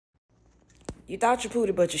You thought you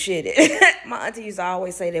pooted, but you shitted. My auntie used to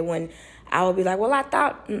always say that when I would be like, well, I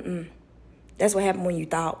thought, That's what happened when you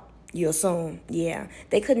thought. You assume. Yeah.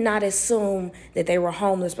 They could not assume that they were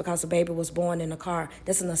homeless because the baby was born in a car.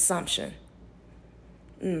 That's an assumption.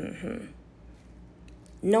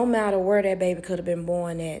 No matter where that baby could have been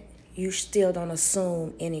born at, you still don't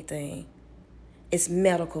assume anything. It's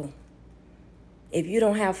medical. If you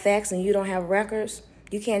don't have facts and you don't have records,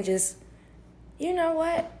 you can't just, you know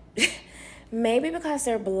what? Maybe because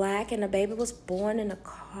they're black and the baby was born in a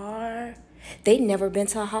car, they'd never been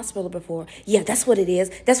to a hospital before. Yeah, that's what it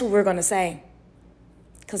is. That's what we're going to say.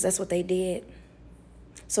 Because that's what they did.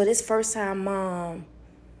 So this first-time mom,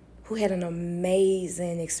 who had an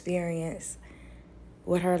amazing experience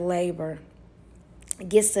with her labor,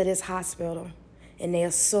 gets to this hospital and they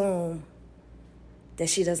assume that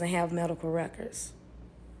she doesn't have medical records.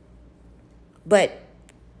 But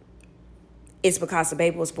it's because the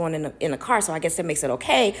baby was born in a car, so I guess that makes it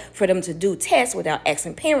okay for them to do tests without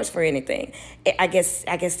asking parents for anything. I guess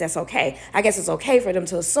that's okay. I guess it's okay for them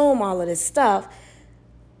to assume all of this stuff.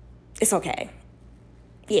 It's okay.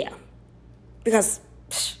 Yeah. Because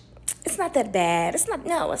it's not that bad. It's not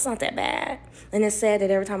that bad. And it's sad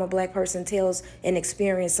that every time a black person tells an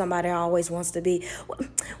experience, somebody always wants to be, well,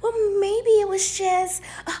 maybe it was just,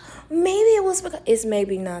 maybe it was because, it's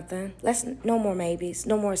maybe nothing. No more maybes,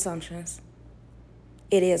 no more assumptions.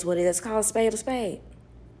 It is what it is. It's called a spade a spade.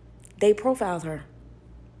 They profiled her.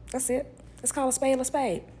 That's it. It's called a spade a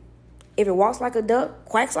spade. If it walks like a duck,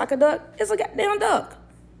 quacks like a duck, it's a goddamn duck.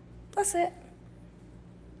 That's it.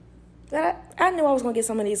 I knew I was going to get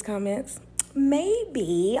some of these comments.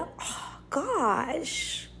 Maybe. Oh,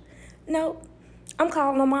 gosh. Nope. I'm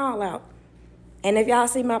calling them all out. And if y'all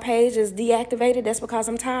see my page is deactivated, that's because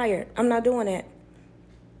I'm tired. I'm not doing it.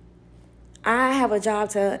 I have a job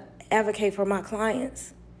to advocate for my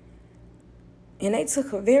clients. And they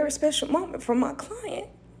took a very special moment from my client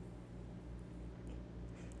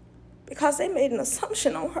because they made an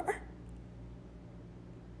assumption on her.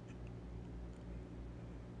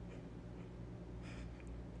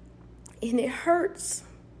 And it hurts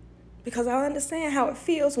because I understand how it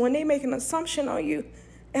feels when they make an assumption on you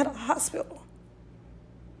at a hospital.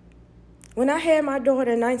 When I had my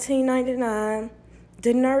daughter in 1999,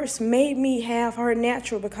 the nurse made me have her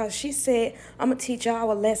natural because she said, I'm going to teach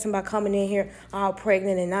y'all a lesson by coming in here all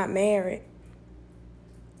pregnant and not married.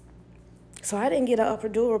 So I didn't get an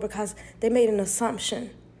epidural because they made an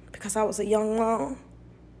assumption because I was a young mom.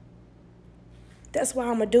 That's why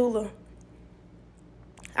I'm a doula.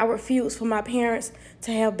 I refuse for my parents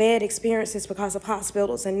to have bad experiences because of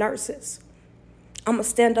hospitals and nurses. I'm going to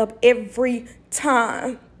stand up every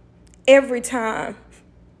time. Every time.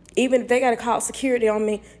 Even if they got to call security on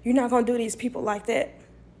me, you're not going to do these people like that.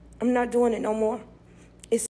 I'm not doing it no more.